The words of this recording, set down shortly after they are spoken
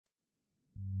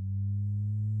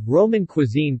Roman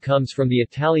cuisine comes from the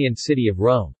Italian city of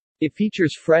Rome. It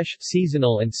features fresh,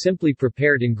 seasonal and simply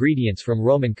prepared ingredients from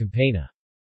Roman Campania.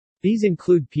 These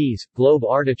include peas, globe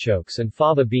artichokes and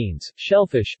fava beans,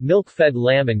 shellfish, milk-fed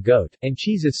lamb and goat, and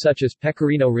cheeses such as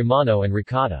pecorino romano and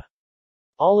ricotta.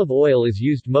 Olive oil is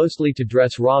used mostly to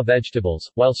dress raw vegetables,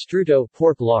 while strutto,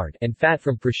 pork lard, and fat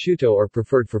from prosciutto are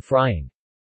preferred for frying.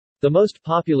 The most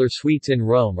popular sweets in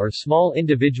Rome are small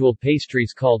individual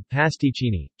pastries called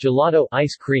pasticcini, gelato,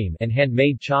 ice cream, and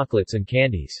handmade chocolates and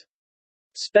candies.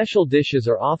 Special dishes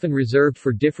are often reserved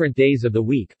for different days of the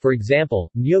week, for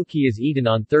example, gnocchi is eaten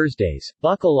on Thursdays,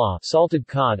 baccalà salted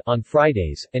cod on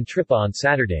Fridays, and trippa on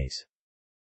Saturdays.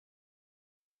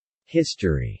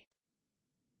 History.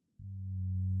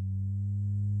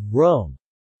 Rome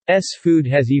S food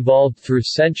has evolved through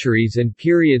centuries and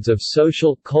periods of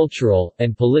social, cultural,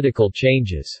 and political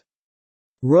changes.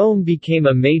 Rome became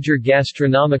a major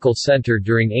gastronomical center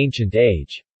during ancient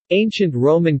age. Ancient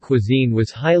Roman cuisine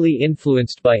was highly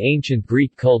influenced by ancient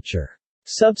Greek culture.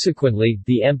 Subsequently,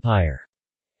 the empire's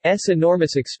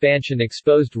enormous expansion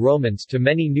exposed Romans to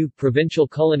many new, provincial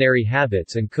culinary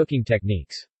habits and cooking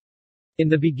techniques. In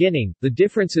the beginning, the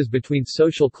differences between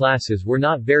social classes were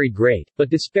not very great, but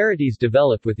disparities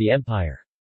developed with the empire's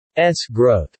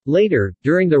growth. Later,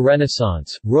 during the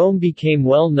Renaissance, Rome became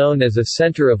well known as a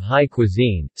center of high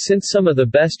cuisine, since some of the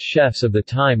best chefs of the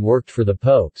time worked for the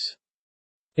popes.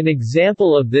 An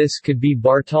example of this could be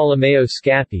Bartolomeo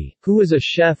Scappi, who was a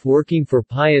chef working for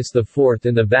Pius IV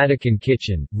in the Vatican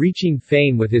kitchen, reaching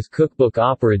fame with his cookbook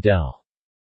Opera dell'Arte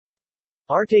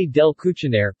del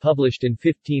Cucinare, published in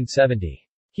 1570.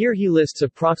 Here he lists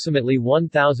approximately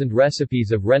 1,000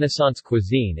 recipes of Renaissance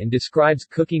cuisine and describes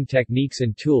cooking techniques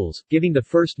and tools, giving the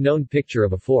first known picture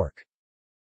of a fork.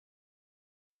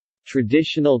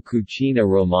 Traditional cucina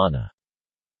romana.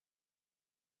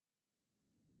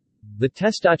 The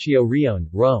Testaccio Rione,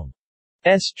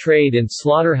 Rome's trade and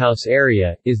slaughterhouse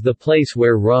area, is the place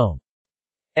where Rome's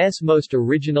most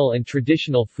original and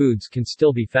traditional foods can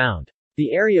still be found.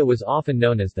 The area was often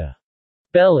known as the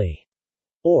belly,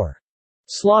 or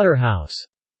slaughterhouse,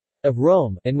 of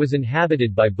Rome, and was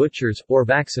inhabited by butchers, or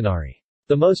vaccinari.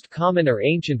 The most common or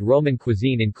ancient Roman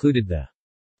cuisine included the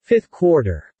fifth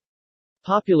quarter.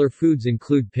 Popular foods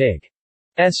include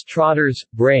pig's trotters,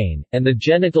 brain, and the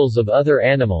genitals of other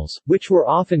animals, which were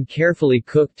often carefully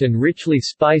cooked and richly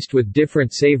spiced with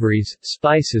different savories,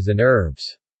 spices and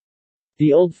herbs.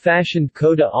 The old-fashioned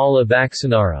coda alla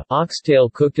vaccinara, oxtail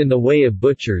cooked in the way of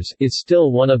butchers, is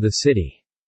still one of the city's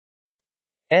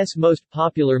most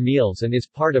popular meals and is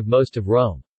part of most of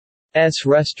Rome's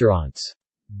restaurants'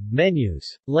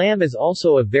 menus. Lamb is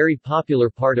also a very popular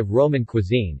part of Roman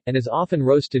cuisine, and is often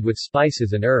roasted with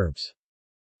spices and herbs.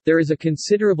 There is a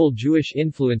considerable Jewish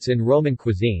influence in Roman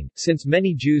cuisine, since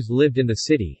many Jews lived in the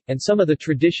city, and some of the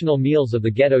traditional meals of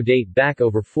the ghetto date back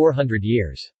over 400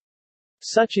 years.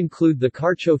 Such include the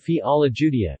carciofi alla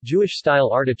Judea,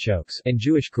 Jewish-style artichokes, and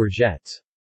Jewish courgettes.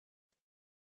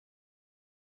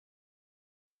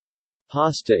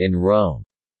 Pasta in Rome.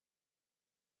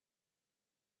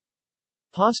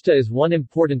 Pasta is one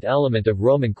important element of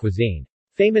Roman cuisine.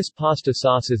 Famous pasta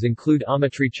sauces include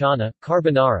amatriciana,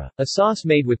 carbonara, a sauce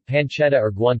made with pancetta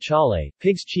or guanciale,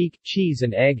 pig's cheek, cheese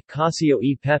and egg, cacio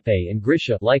e pepe and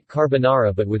grisha, like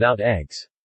carbonara but without eggs.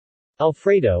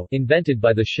 Alfredo, invented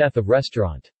by the chef of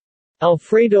restaurant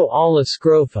Alfredo alla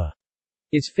Scrofa,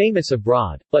 is famous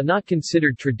abroad, but not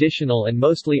considered traditional and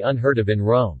mostly unheard of in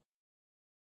Rome.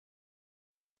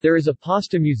 There is a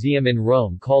pasta museum in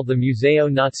Rome called the Museo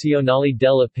Nazionale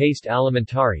della Paste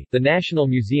Alimentari, the National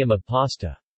Museum of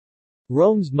Pasta.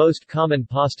 Rome's most common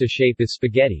pasta shape is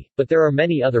spaghetti, but there are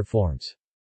many other forms.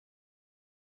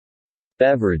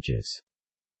 Beverages.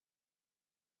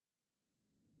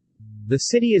 The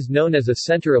city is known as a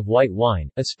center of white wine,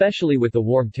 especially with the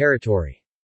warm territory.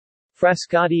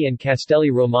 Frascati and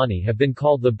Castelli Romani have been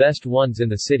called the best ones in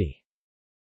the city.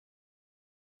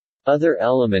 Other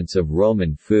elements of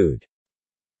Roman food.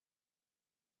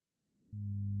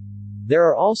 There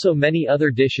are also many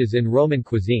other dishes in Roman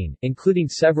cuisine, including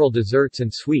several desserts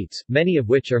and sweets, many of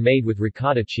which are made with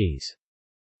ricotta cheese.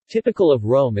 Typical of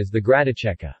Rome is the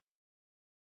graticecca.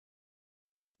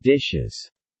 Dishes.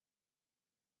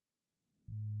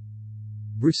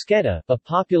 Bruschetta, a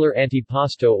popular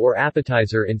antipasto or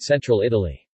appetizer in central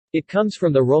Italy. It comes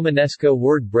from the Romanesco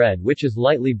word bread, which is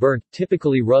lightly burnt,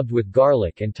 typically rubbed with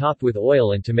garlic and topped with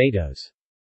oil and tomatoes.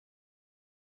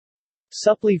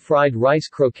 Supply fried rice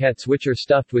croquettes, which are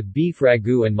stuffed with beef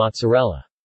ragu and mozzarella.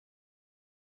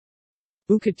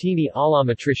 Bucatini alla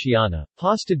matriciana,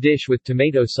 pasta dish with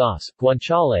tomato sauce,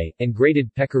 guanciale, and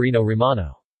grated pecorino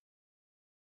romano.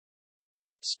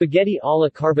 Spaghetti alla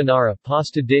carbonara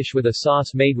pasta dish with a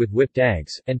sauce made with whipped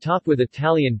eggs, and topped with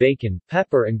Italian bacon,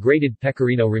 pepper and grated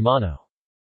pecorino romano.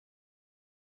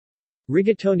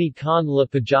 Rigatoni con la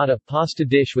pigiata pasta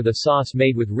dish with a sauce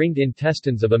made with ringed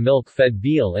intestines of a milk-fed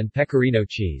veal and pecorino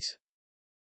cheese.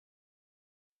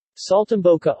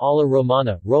 Saltimbocca alla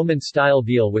romana, Roman-style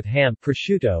veal with ham,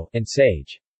 prosciutto, and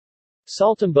sage.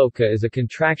 Saltimbocca is a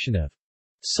contraction of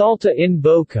salta in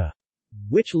bocca,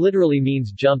 which literally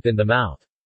means jump in the mouth.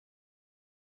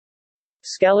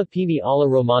 Scaloppini alla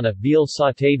romana, veal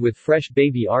sautéed with fresh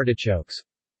baby artichokes.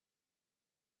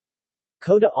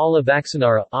 Coda alla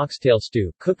vaccinara, oxtail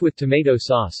stew, cooked with tomato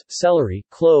sauce, celery,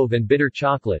 clove and bitter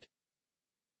chocolate.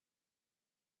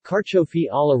 Carciofi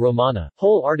alla romana,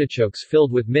 whole artichokes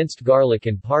filled with minced garlic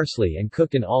and parsley and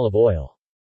cooked in olive oil.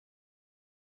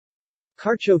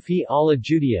 Carciofi alla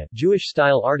Judea,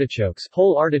 Jewish-style artichokes,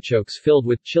 whole artichokes filled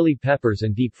with chili peppers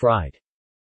and deep-fried.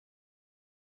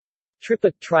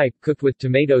 Trippa, tripe, cooked with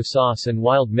tomato sauce and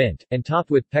wild mint, and topped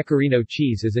with pecorino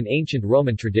cheese is an ancient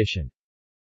Roman tradition.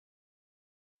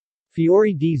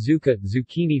 Fiori di zucca,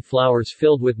 zucchini flowers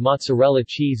filled with mozzarella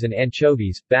cheese and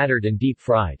anchovies, battered and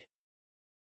deep-fried.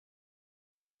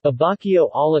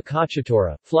 Abbacchio alla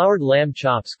cacciatora, floured lamb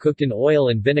chops cooked in oil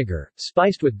and vinegar,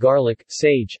 spiced with garlic,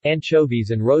 sage,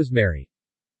 anchovies and rosemary.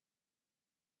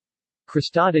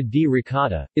 Crostata di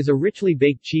ricotta, is a richly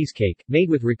baked cheesecake, made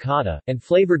with ricotta, and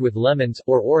flavored with lemons,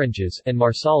 or oranges, and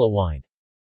Marsala wine.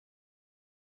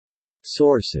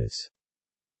 Sources: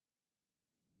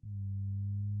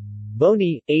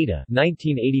 Boni, Ada,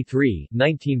 1983,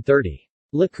 1930.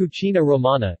 La Cucina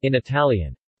Romana, in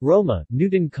Italian. Roma,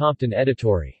 Newton Compton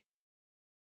Editori.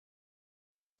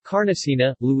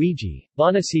 Carnacina, Luigi,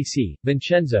 Bonassisi,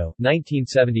 Vincenzo,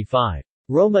 1975.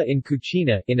 Roma in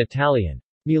Cucina, in Italian.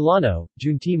 Milano,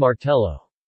 Giunti Martello.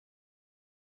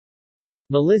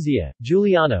 Malizia,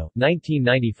 Giuliano,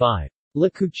 1995. La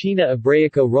Cucina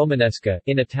Ebraico-Romanesca,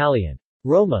 in Italian.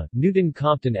 Roma, Newton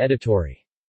Compton Editori.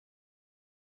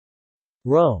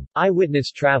 Rome.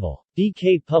 Eyewitness Travel.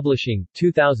 DK Publishing,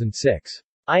 2006.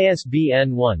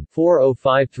 ISBN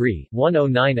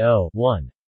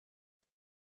 1-4053-1090-1.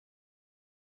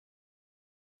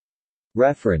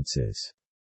 References.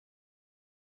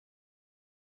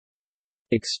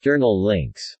 External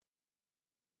links.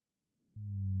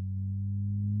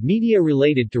 Media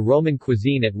related to Roman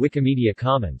cuisine at Wikimedia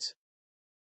Commons.